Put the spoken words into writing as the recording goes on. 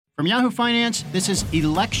From Yahoo Finance, this is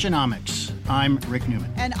Electionomics. I'm Rick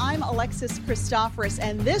Newman. And I'm Alexis Christoforous.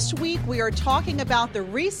 And this week we are talking about the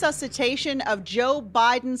resuscitation of Joe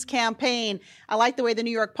Biden's campaign. I like the way the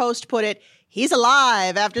New York Post put it. He's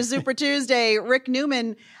alive after Super Tuesday. Rick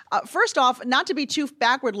Newman, first off, not to be too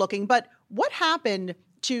backward looking, but what happened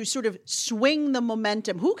to sort of swing the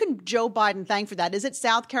momentum? Who can Joe Biden thank for that? Is it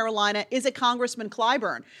South Carolina? Is it Congressman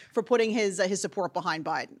Clyburn for putting his support behind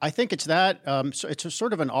Biden? I think it's that. So it's a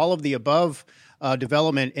sort of an all of the above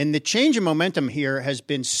development. And the change in momentum here has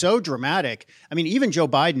been so dramatic. I mean, even Joe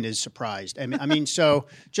Biden is surprised. I mean, so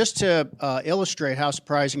just to illustrate how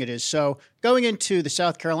surprising it is. So going into the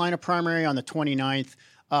South Carolina primary on the 29th,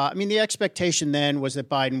 the expectation then was that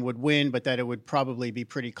Biden would win, but that it would probably be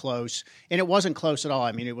pretty close. And it wasn't close at all.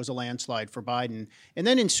 I mean, it was a landslide for Biden. And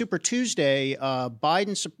then in Super Tuesday,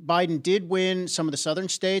 Biden did win some of the southern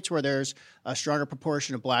states where there's a stronger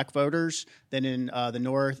proportion of black voters than in the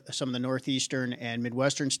north, some of the northeastern and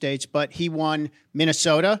midwestern states. But he won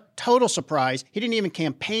Minnesota. Total surprise. He didn't even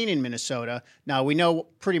campaign in Minnesota. Now, we know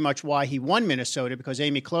pretty much why he won Minnesota, because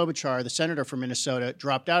Amy Klobuchar, the senator from Minnesota,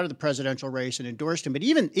 dropped out of the presidential race and endorsed him. But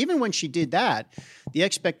even when she did that, the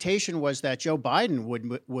expectation was that Joe Biden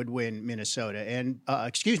would win Minnesota, and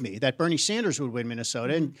that Bernie Sanders would win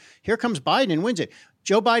Minnesota. And here comes Biden and wins it.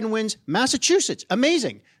 Joe Biden wins Massachusetts.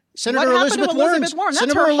 Amazing. Senator Elizabeth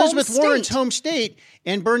Warren's home state,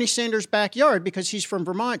 and Bernie Sanders' backyard, because he's from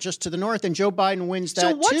Vermont, just to the north, and Joe Biden wins that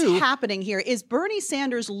too. So what's happening here? Is Bernie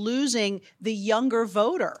Sanders losing the younger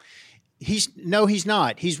voter? He's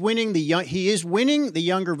not. He is winning the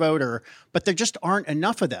younger voter, but there just aren't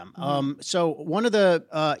enough of them. So one of the,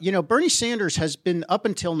 Bernie Sanders has been, up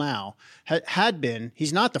until now, had been,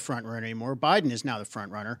 he's not the front runner anymore. Biden is now the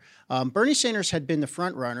front runner. Bernie Sanders had been the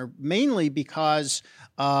front runner mainly because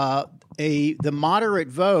the moderate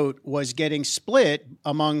vote was getting split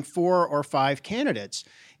among 4 or 5 candidates.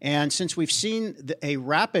 And since we've seen a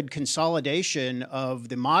rapid consolidation of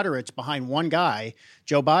the moderates behind one guy,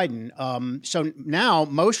 Joe Biden, so now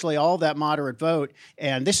mostly all that moderate vote,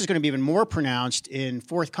 and this is going to be even more pronounced in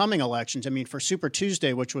forthcoming elections. I mean, for Super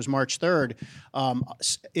Tuesday, which was March 3rd,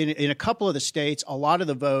 in a couple of the states, a lot of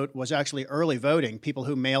the vote was actually early voting, people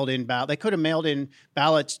who mailed in ballots. They could have mailed in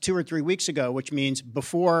ballots 2 or 3 weeks ago, which means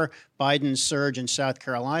before Biden's surge in South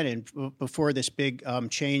Carolina and before this big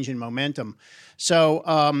change in momentum. So,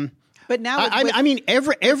 but now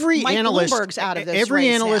every Mike analyst, Bloomberg's out of this every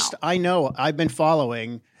race analyst now. I know I've been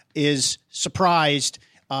following is surprised,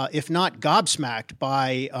 if not gobsmacked,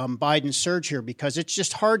 by Biden's surge here, because it's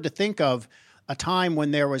just hard to think of a time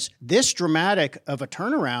when there was this dramatic of a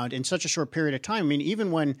turnaround in such a short period of time. I mean,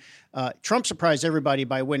 even when Trump surprised everybody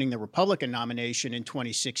by winning the Republican nomination in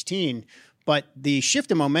 2016. But the shift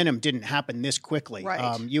in momentum didn't happen this quickly.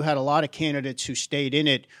 Right. You had a lot of candidates who stayed in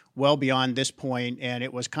it well beyond this point, and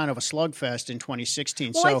it was kind of a slugfest in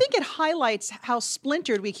 2016. Well, I think it highlights how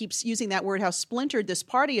splintered, we keep using that word, how splintered this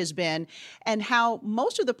party has been, and how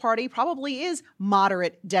most of the party probably is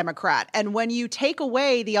moderate Democrat. And when you take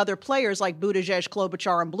away the other players like Buttigieg,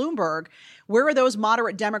 Klobuchar, and Bloomberg, where are those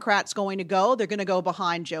moderate Democrats going to go? They're going to go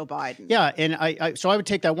behind Joe Biden. Yeah, and so I would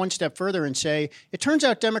take that one step further and say it turns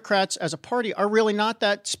out Democrats as a party are really not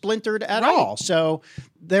that splintered at all. So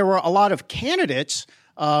there were a lot of candidates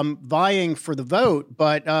vying for the vote,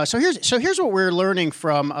 but so here's what we're learning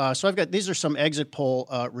from. So I've got, these are some exit poll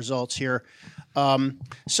results here.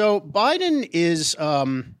 So Biden is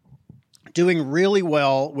doing really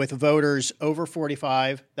well with voters over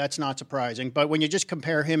 45. That's not surprising. But when you just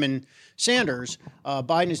compare him and Sanders,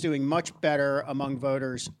 Biden is doing much better among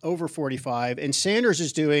voters over 45, and Sanders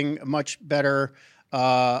is doing much better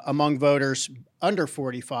among voters under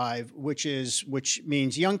 45, which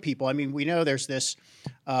means young people. I mean, we know there's this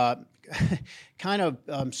kind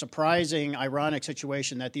of surprising, ironic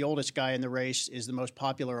situation that the oldest guy in the race is the most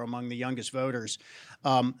popular among the youngest voters.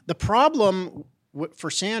 The problem for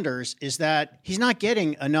Sanders is that he's not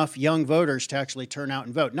getting enough young voters to actually turn out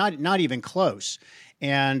and vote, not even close.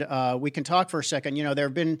 And we can talk for a second. You know, there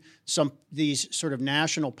have been these sort of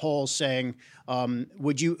national polls saying,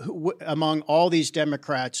 among all these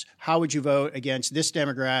Democrats, how would you vote against this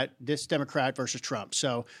Democrat versus Trump?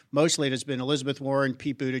 So mostly it has been Elizabeth Warren,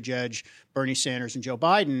 Pete Buttigieg, Bernie Sanders, and Joe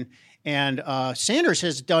Biden. And Sanders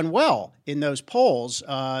has done well in those polls.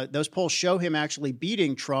 Those polls show him actually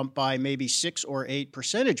beating Trump by maybe 6 or 8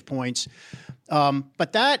 percentage points.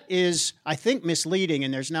 But that is, I think, misleading,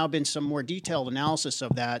 and there's now been some more detailed analysis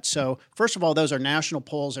of that. So first of all, those are national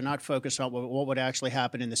polls. They're not focused on what would actually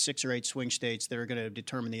happen in the 6 or 8 swing states that are going to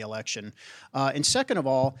determine the election. And second of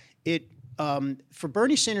all, for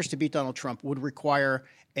Bernie Sanders to beat Donald Trump would require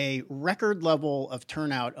a record level of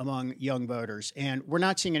turnout among young voters, and we're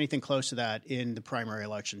not seeing anything close to that in the primary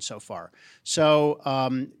election so far. So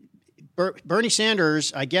Bernie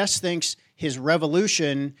Sanders, I guess, thinks his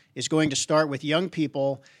revolution is going to start with young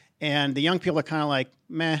people, and the young people are kind of like,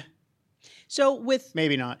 meh. So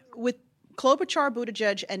maybe not. With Klobuchar,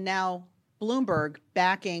 Buttigieg, and now Bloomberg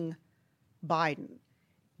backing Biden,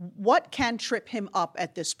 what can trip him up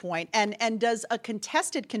at this point? And does a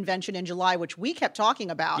contested convention in July, which we kept talking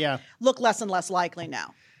about, look less and less likely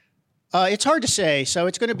now? It's hard to say. So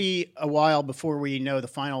it's going to be a while before we know the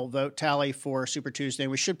final vote tally for Super Tuesday.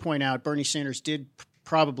 We should point out Bernie Sanders did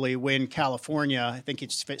probably win California. I think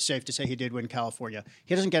it's safe to say he did win California.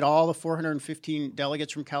 He doesn't get all the 415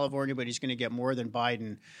 delegates from California, but he's going to get more than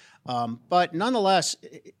Biden. But nonetheless,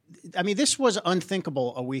 I mean, this was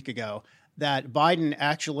unthinkable a week ago, that Biden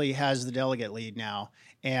actually has the delegate lead now.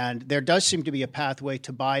 And there does seem to be a pathway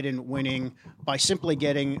to Biden winning by simply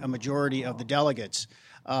getting a majority of the delegates.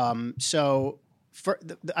 I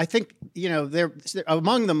think, they're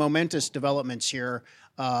among the momentous developments here.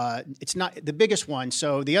 It's not the biggest one.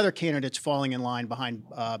 So the other candidates falling in line behind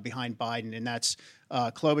Biden, and that's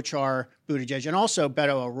Klobuchar, Buttigieg, and also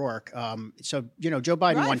Beto O'Rourke. Joe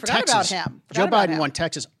Biden won Texas. Joe Biden won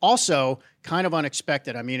Texas. Also kind of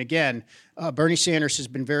unexpected. I mean, again, Bernie Sanders has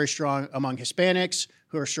been very strong among Hispanics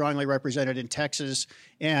who are strongly represented in Texas.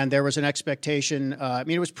 And there was an expectation.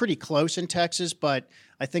 It was pretty close in Texas, but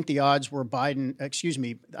I think the odds were Biden. Excuse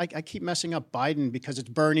me. I keep messing up Biden because it's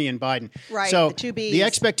Bernie and Biden. Right. So the two Bs. The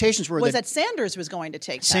expectations were that Sanders was going to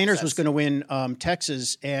take Texas. Sanders was going to win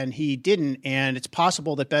Texas, and he didn't. And it's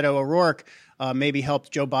possible that Beto O'Rourke maybe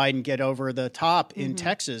helped Joe Biden get over the top in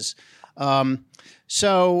Texas. But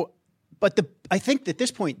I think at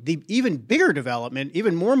this point, the even bigger development,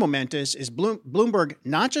 even more momentous, is Bloomberg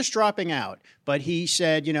not just dropping out, but he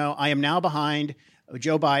said, I am now behind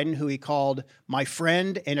Joe Biden, who he called my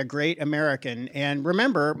friend and a great American. And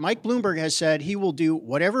remember, Mike Bloomberg has said he will do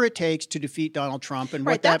whatever it takes to defeat Donald Trump. And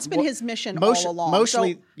that's been his mission all along.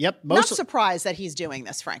 Not surprised that he's doing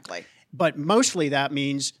this, frankly. But mostly that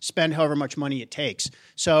means spend however much money it takes.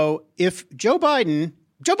 So if Joe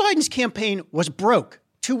Biden's campaign was broke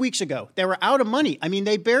 2 weeks ago. They were out of money. I mean,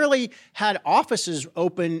 they barely had offices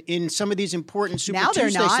open in some of these important Super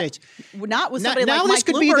Tuesday states. Not with somebody like Mike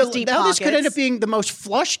Bloomberg's deep pockets. This could end up being the most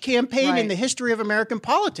flush campaign in the history of American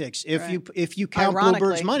politics if you count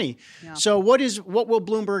Bloomberg's money. Yeah. So what will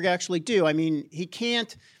Bloomberg actually do? I mean, he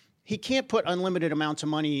can't put unlimited amounts of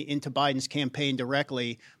money into Biden's campaign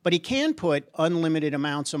directly, but he can put unlimited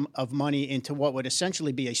amounts of money into what would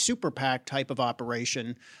essentially be a super PAC type of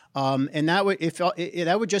operation, and that would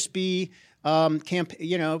just be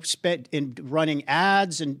spent in running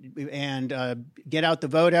ads and get out the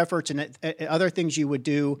vote efforts and other things you would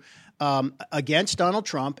do against Donald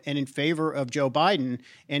Trump and in favor of Joe Biden.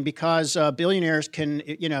 And because billionaires can,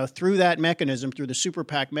 through that mechanism, through the super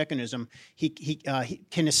PAC mechanism, he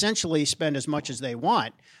can essentially spend as much as they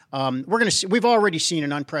want. We've already seen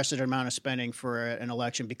an unprecedented amount of spending for an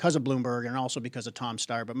election because of Bloomberg and also because of Tom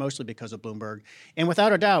Steyer, but mostly because of Bloomberg. And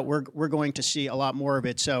without a doubt, we're going to see a lot more of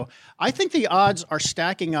it. So I think the odds are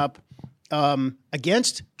stacking up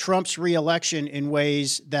against Trump's reelection in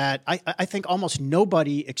ways that I think almost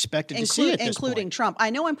nobody expected to see at this including point. Trump. I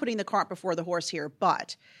know I'm putting the cart before the horse here,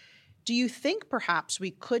 but do you think perhaps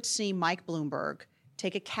we could see Mike Bloomberg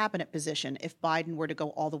take a cabinet position if Biden were to go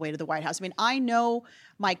all the way to the White House? I mean, I know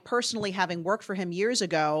Mike personally, having worked for him years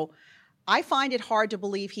ago. I find it hard to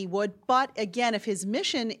believe he would. But again, if his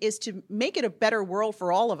mission is to make it a better world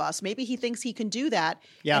for all of us, maybe he thinks he can do that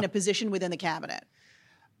in a position within the cabinet.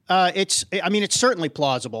 It's certainly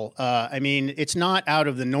plausible. It's not out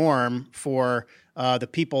of the norm for the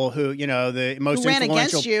people who, the most who ran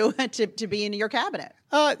influential against you to be in your cabinet.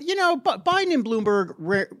 Biden and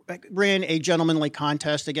Bloomberg ran a gentlemanly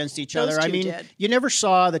contest against each other. Those two did. You never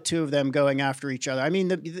saw the two of them going after each other. I mean,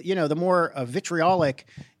 the more vitriolic,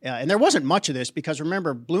 and there wasn't much of this because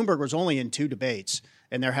remember, Bloomberg was only in 2 debates.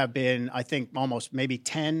 And there have been, I think, almost maybe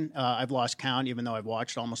 10. I've lost count, even though I've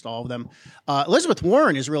watched almost all of them. Elizabeth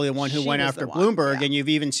Warren is really the one who went after Bloomberg. And you've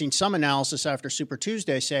even seen some analysis after Super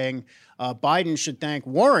Tuesday saying Biden should thank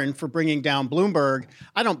Warren for bringing down Bloomberg.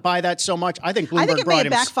 I don't buy that so much. I think Bloomberg it may have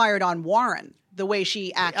backfired on Warren, the way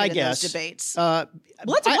she acted in those debates. What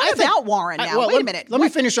about Warren now? Wait a minute. Let me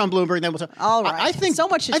finish on Bloomberg, and then we'll talk. All right. I think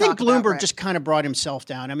Bloomberg just kind of brought himself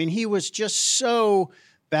down. I mean, he was just so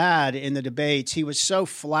bad in the debates. He was so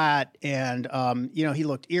flat, and he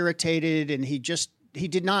looked irritated, and he just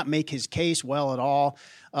did not make his case well at all.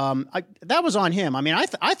 That was on him. I mean,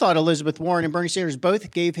 I thought Elizabeth Warren and Bernie Sanders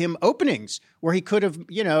both gave him openings where he could have,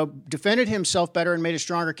 defended himself better and made a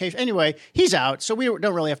stronger case. Anyway, he's out, so we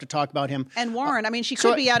don't really have to talk about him. And Warren, I mean, she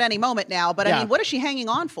could be out any moment now, but I mean, what is she hanging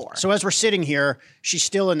on for? So as we're sitting here, she's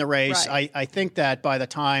still in the race. Right. I think that by the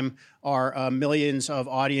time our millions of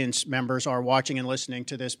audience members are watching and listening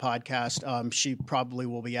to this podcast, she probably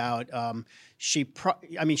will be out. She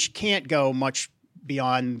can't go much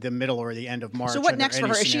beyond the middle or the end of March. So what next for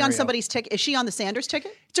her? Scenario. Is she on somebody's ticket? Is she on the Sanders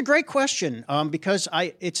ticket? It's a great question because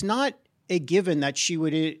it's not a given that she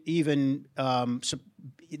would even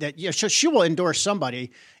she will endorse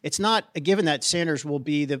somebody. It's not a given that Sanders will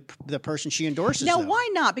be the person she endorses. Now, though. why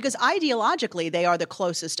not? Because ideologically, they are the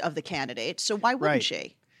closest of the candidates. So why wouldn't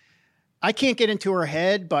she? I can't get into her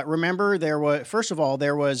head, but remember, there was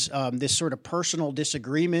this sort of personal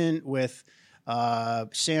disagreement with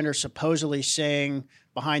Sanders supposedly saying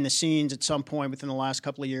behind the scenes at some point within the last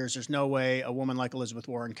couple of years, there's no way a woman like Elizabeth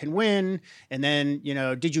Warren can win. And then,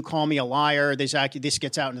 did you call me a liar? This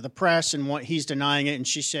gets out into the press, and he's denying it, and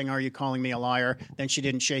she's saying, "Are you calling me a liar?" Then she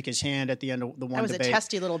didn't shake his hand at the end of the one debate. That was a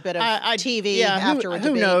testy little bit of TV after a debate.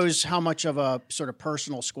 Who knows how much of a sort of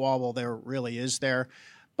personal squabble there really is there?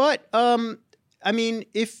 But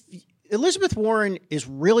if Elizabeth Warren is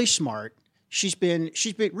really smart. She's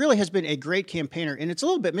really has been a great campaigner, and it's a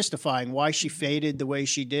little bit mystifying why she faded the way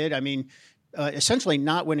she did. I mean, essentially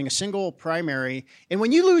not winning a single primary. And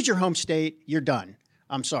when you lose your home state, you're done.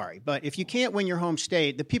 I'm sorry, but if you can't win your home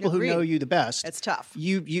state, the people who know you the best, it's tough.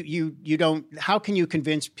 You don't. How can you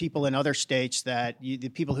convince people in other states that the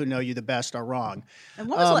people who know you the best are wrong? And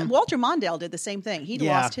Walter Mondale did the same thing. He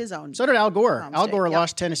lost his own. So did Al Gore. Al Gore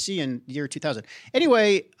lost Tennessee in the year 2000.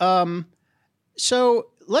 Anyway, so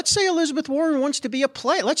let's say Elizabeth Warren wants to be a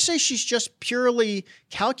play. Let's say she's just purely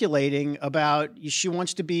calculating about she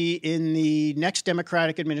wants to be in the next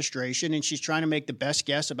Democratic administration, and she's trying to make the best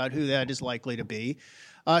guess about who that is likely to be.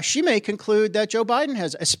 She may conclude that Joe Biden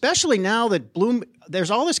has, especially now that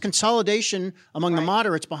there's all this consolidation among the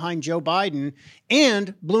moderates behind Joe Biden,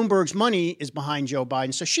 and Bloomberg's money is behind Joe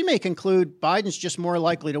Biden. So she may conclude Biden's just more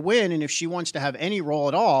likely to win, and if she wants to have any role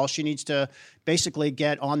at all, she needs to basically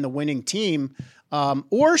get on the winning team.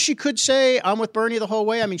 Or she could say, "I'm with Bernie the whole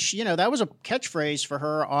way." I mean, that was a catchphrase for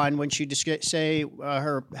her on when she say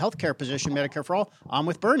her healthcare position, Medicare for All. I'm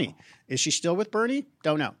with Bernie. Is she still with Bernie?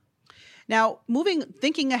 Don't know. Now,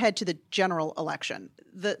 thinking ahead to the general election,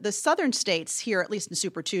 the southern states here, at least in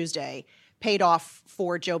Super Tuesday, paid off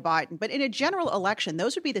for Joe Biden. But in a general election,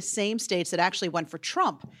 those would be the same states that actually went for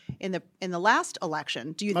Trump in the last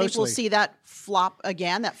election. Do you think we'll see that flip-flop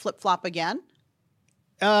again?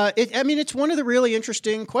 It's one of the really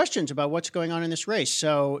interesting questions about what's going on in this race.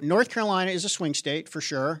 So North Carolina is a swing state for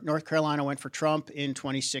sure. North Carolina went for Trump in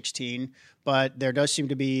 2016, but there does seem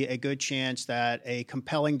to be a good chance that a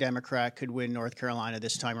compelling Democrat could win North Carolina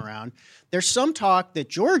this time around. There's some talk that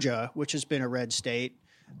Georgia, which has been a red state,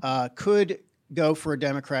 could go for a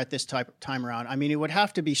Democrat this time around. I mean, it would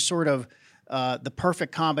have to be sort of the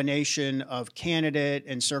perfect combination of candidate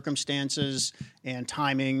and circumstances and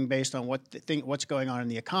timing based on what's going on in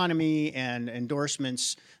the economy and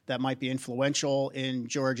endorsements that might be influential in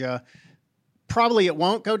Georgia. Probably it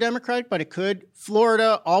won't go Democratic, but it could.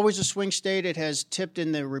 Florida, always a swing state. It has tipped to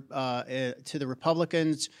the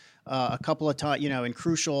Republicans a couple of times, in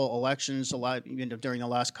crucial elections during the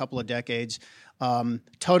last couple of decades.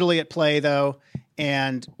 Totally at play, though.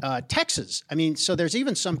 And Texas. I mean, so there's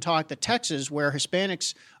even some talk that Texas, where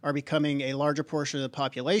Hispanics are becoming a larger portion of the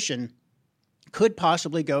population, could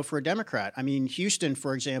possibly go for a Democrat. I mean, Houston,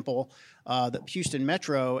 for example, the Houston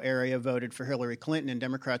metro area voted for Hillary Clinton, and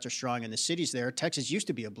Democrats are strong in the cities there. Texas used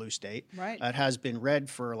to be a blue state. Right. It has been red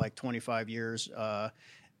for like 25 years.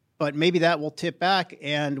 But maybe that will tip back.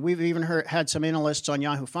 And we've even had some analysts on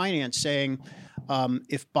Yahoo Finance saying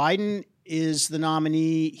if Biden is the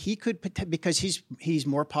nominee, he could, because he's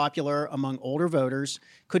more popular among older voters,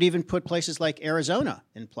 could even put places like Arizona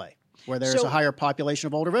in play, where there's a higher population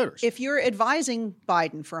of older voters. If you're advising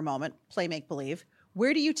Biden for a moment, play make believe,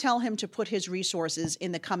 where do you tell him to put his resources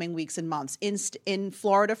in the coming weeks and months? In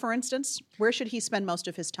Florida, for instance, where should he spend most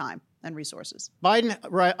of his time and resources? Biden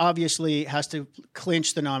obviously has to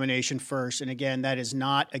clinch the nomination first, and again, that is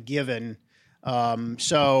not a given.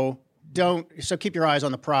 So keep your eyes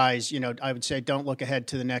on the prize. I would say don't look ahead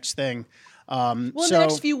to the next thing. In the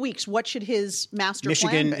next few weeks, what should his master plan be?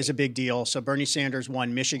 Michigan is a big deal. So Bernie Sanders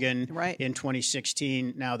won Michigan in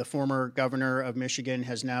 2016. Now the former governor of Michigan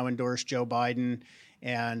has now endorsed Joe Biden.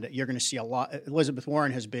 And you're going to see a lot. Elizabeth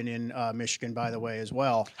Warren has been in Michigan, by the way, as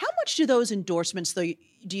well. How much do those endorsements, though,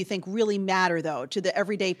 do you think really matter, though, to the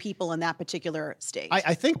everyday people in that particular state?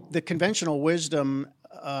 I think the conventional wisdom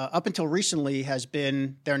up until recently has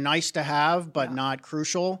been they're nice to have, but not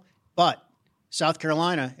crucial. But South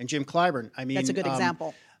Carolina and Jim Clyburn, I mean, that's a good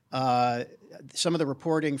example. Some of the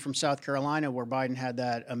reporting from South Carolina where Biden had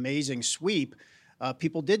that amazing sweep,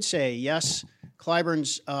 people did say, yes,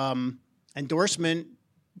 Clyburn's endorsement,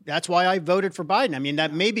 that's why I voted for Biden. I mean,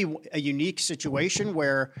 that may be a unique situation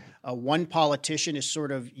where one politician is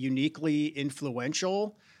sort of uniquely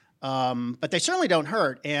influential, but they certainly don't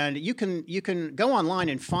hurt. And you can go online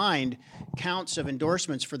and find counts of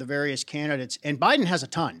endorsements for the various candidates, and Biden has a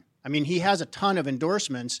ton. I mean, he has a ton of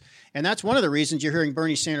endorsements, and that's one of the reasons you're hearing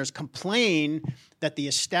Bernie Sanders complain that the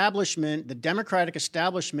establishment, the Democratic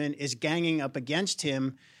establishment, is ganging up against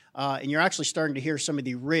him. And you're actually starting to hear some of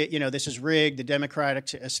the, this is rigged, the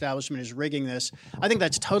Democratic establishment is rigging this. I think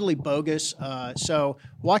that's totally bogus. So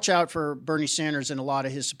watch out for Bernie Sanders and a lot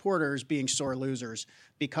of his supporters being sore losers,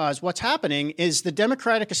 because what's happening is the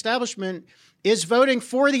Democratic establishment is voting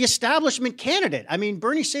for the establishment candidate. I mean,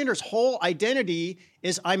 Bernie Sanders' whole identity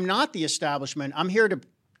is I'm not the establishment. I'm here to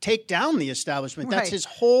take down the establishment. That's his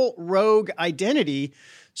whole rogue identity.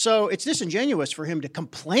 So it's disingenuous for him to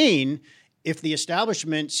complain if the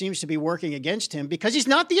establishment seems to be working against him, because he's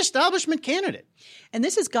not the establishment candidate. And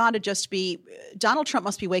this has got to just be, Donald Trump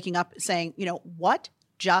must be waking up saying, what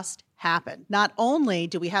just happened? Not only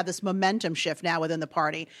do we have this momentum shift now within the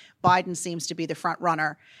party, Biden seems to be the front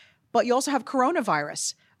runner, but you also have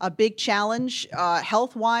coronavirus, a big challenge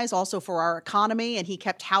health-wise, also for our economy. And he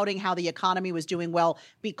kept touting how the economy was doing well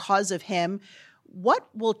because of him. What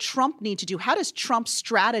will Trump need to do? How does Trump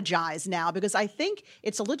strategize now? Because I think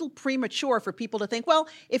it's a little premature for people to think, well,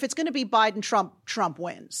 if it's going to be Biden, Trump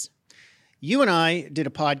wins. You and I did a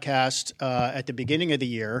podcast at the beginning of the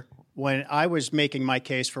year when I was making my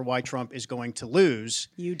case for why Trump is going to lose.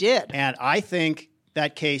 You did. And I think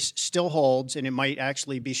that case still holds, and it might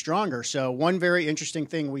actually be stronger. So one very interesting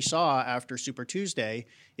thing we saw after Super Tuesday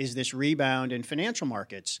is this rebound in financial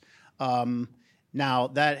markets. Now,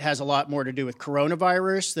 that has a lot more to do with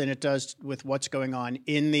coronavirus than it does with what's going on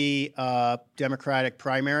in the Democratic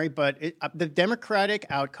primary. But the Democratic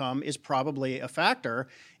outcome is probably a factor.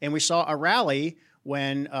 And we saw a rally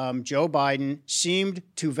when Joe Biden seemed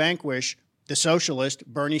to vanquish the socialist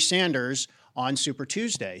Bernie Sanders on Super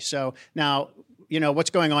Tuesday. So now, what's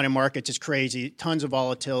going on in markets is crazy. Tons of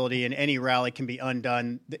volatility, and any rally can be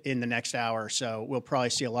undone in the next hour. So we'll probably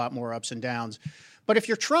see a lot more ups and downs. But if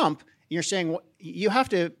you're Trump, you're saying you have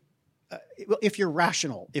to, if you're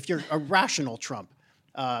rational, if you're a rational Trump,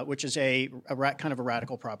 which is a kind of a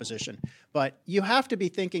radical proposition, but you have to be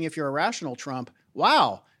thinking, if you're a rational Trump,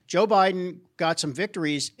 wow, Joe Biden got some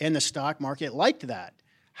victories and the stock market liked that.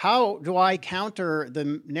 How do I counter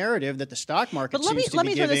the narrative that the stock market seems to be giving? Let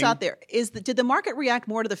me throw this out there. Did the market react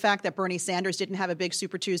more to the fact that Bernie Sanders didn't have a big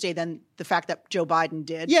Super Tuesday than the fact that Joe Biden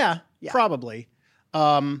did? Yeah. Probably.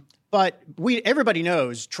 But everybody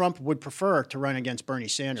knows Trump would prefer to run against Bernie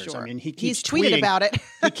Sanders. Sure. I mean, he's tweeted about it.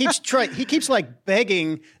 he keeps like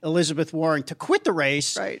begging Elizabeth Warren to quit the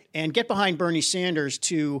race and get behind Bernie Sanders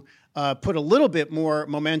to put a little bit more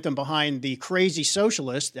momentum behind the crazy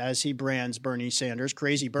socialist, as he brands Bernie Sanders,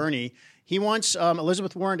 Crazy Bernie. He wants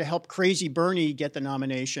Elizabeth Warren to help Crazy Bernie get the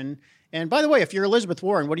nomination. And by the way, if you're Elizabeth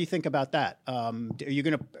Warren, what do you think about that? Are you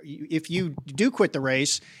going to, if you do quit the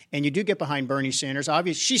race and you do get behind Bernie Sanders,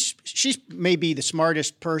 obviously she's maybe the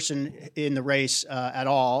smartest person in the race at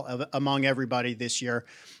all among everybody this year.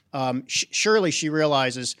 Surely she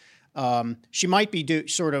realizes she might be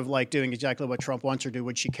sort of like doing exactly what Trump wants her to do.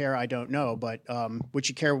 Would she care? I don't know. But would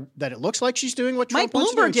she care that it looks like she's doing what Trump wants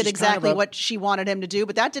to do? Mike Bloomberg did exactly what she wanted him to do,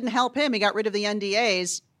 but that didn't help him. He got rid of the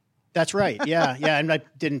NDAs. That's right. Yeah. And I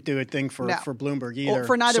didn't do a thing for Bloomberg either.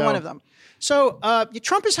 For neither one of them. So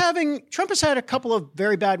Trump has had a couple of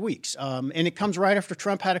very bad weeks. And it comes right after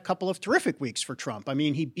Trump had a couple of terrific weeks for Trump. I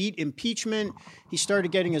mean, he beat impeachment. He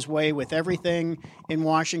started getting his way with everything in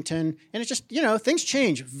Washington. And it's just, things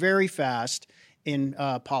change very fast in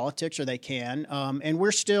politics, or they can. And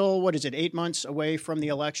we're still, 8 months away from the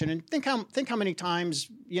election. And think how many times,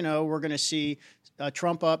 we're going to see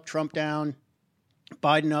Trump up, Trump down,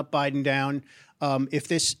 Biden up, Biden down. If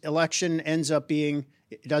this election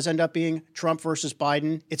does end up being Trump versus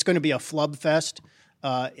Biden, it's going to be a flub fest.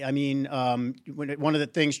 One of the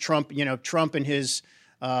things Trump and his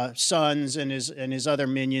sons and his other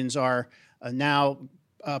minions are now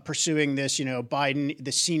pursuing this, Biden,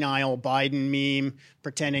 the senile Biden meme,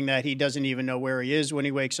 pretending that he doesn't even know where he is when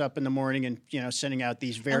he wakes up in the morning, and sending out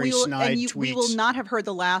these very snide tweets. We will not have heard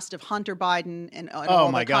the last of Hunter Biden and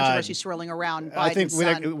all the controversy swirling around Biden's I think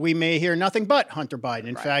son. we may hear nothing but Hunter Biden.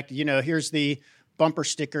 In fact, here's the bumper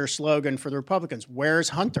sticker slogan for the Republicans: "Where's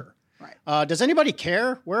Hunter?" Right. Does anybody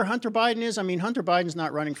care where Hunter Biden is? I mean, Hunter Biden's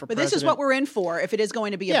not running for president. But this is what we're in for if it is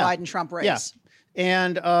going to be a Biden-Trump race. Yeah.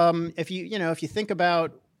 And if you think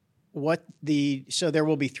about so there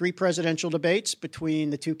will be 3 presidential debates between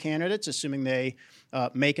the 2 candidates, assuming they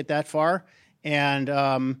make it that far. And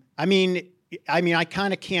I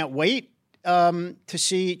kind of can't wait to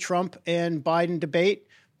see Trump and Biden debate.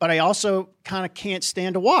 But I also kind of can't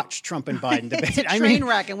stand to watch Trump and Biden debate. It's a train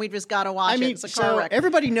wreck, and we just got to watch it. It's a car wreck.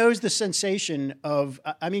 Everybody knows the sensation of.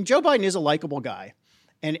 Joe Biden is a likable guy.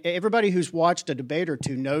 And everybody who's watched a debate or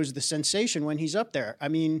two knows the sensation when he's up there. I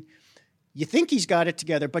mean, you think he's got it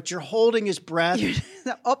together, but you're holding his breath,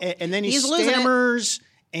 and then he stammers,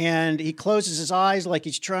 and he closes his eyes like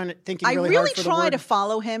he's thinking really hard for the word. I really try to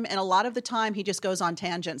follow him, and a lot of the time he just goes on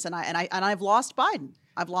tangents, and I've lost Biden.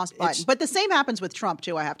 But the same happens with Trump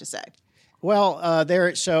too, I have to say. Well,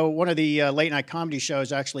 so one of the late night comedy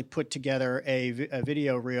shows actually put together a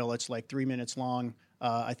video reel. It's like 3 minutes long.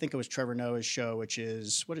 I think it was Trevor Noah's show, what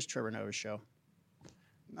is Trevor Noah's show?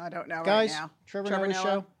 I don't know Guys, right now. Trevor Noah's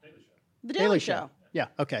show? The Daily Show. Yeah,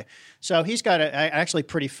 okay. So he's got a actually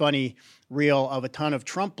pretty funny reel of a ton of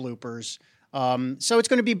Trump bloopers. So it's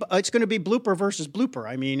going to be blooper versus blooper.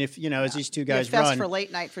 I mean, if as these two guys run fest for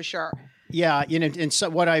late night for sure. Yeah, and so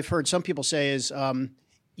what I've heard some people say is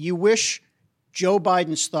you wish Joe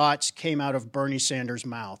Biden's thoughts came out of Bernie Sanders'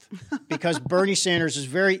 mouth, because Bernie Sanders is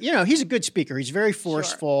very, he's a good speaker. He's very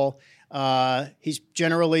forceful. Sure. He's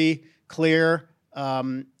generally clear,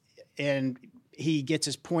 and he gets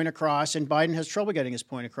his point across, and Biden has trouble getting his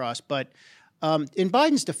point across. But in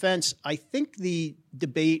Biden's defense, I think the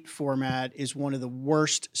debate format is one of the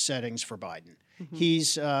worst settings for Biden. Mm-hmm.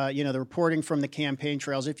 He's, the reporting from the campaign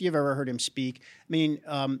trails, if you've ever heard him speak,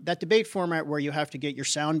 that debate format where you have to get your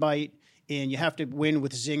soundbite and you have to win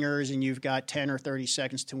with zingers, and you've got 10 or 30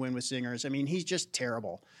 seconds to win with zingers. I mean, he's just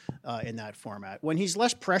terrible in that format. When he's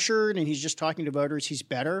less pressured and he's just talking to voters, he's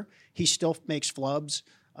better. He still makes flubs.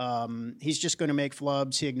 He's just going to make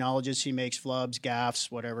flubs. He acknowledges he makes flubs, gaffes,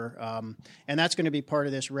 whatever. And that's going to be part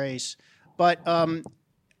of this race. But,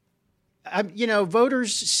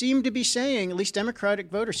 voters seem to be saying, at least Democratic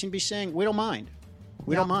voters seem to be saying, we don't mind.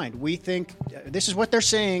 We don't mind. We think this is what they're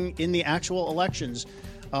saying in the actual elections.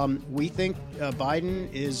 We think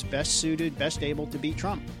Biden is best suited, best able to beat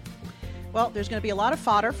Trump. Well, there's going to be a lot of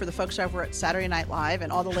fodder for the folks over at Saturday Night Live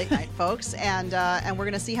and all the late night folks, and we're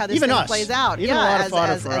going to see how this thing plays out. Even a lot of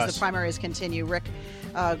fodder as the primaries continue. Rick,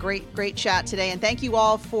 great chat today, and thank you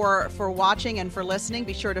all for watching and for listening.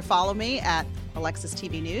 Be sure to follow me at Alexis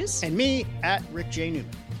TV News and me at Rick J. Newman,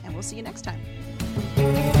 and we'll see you next time.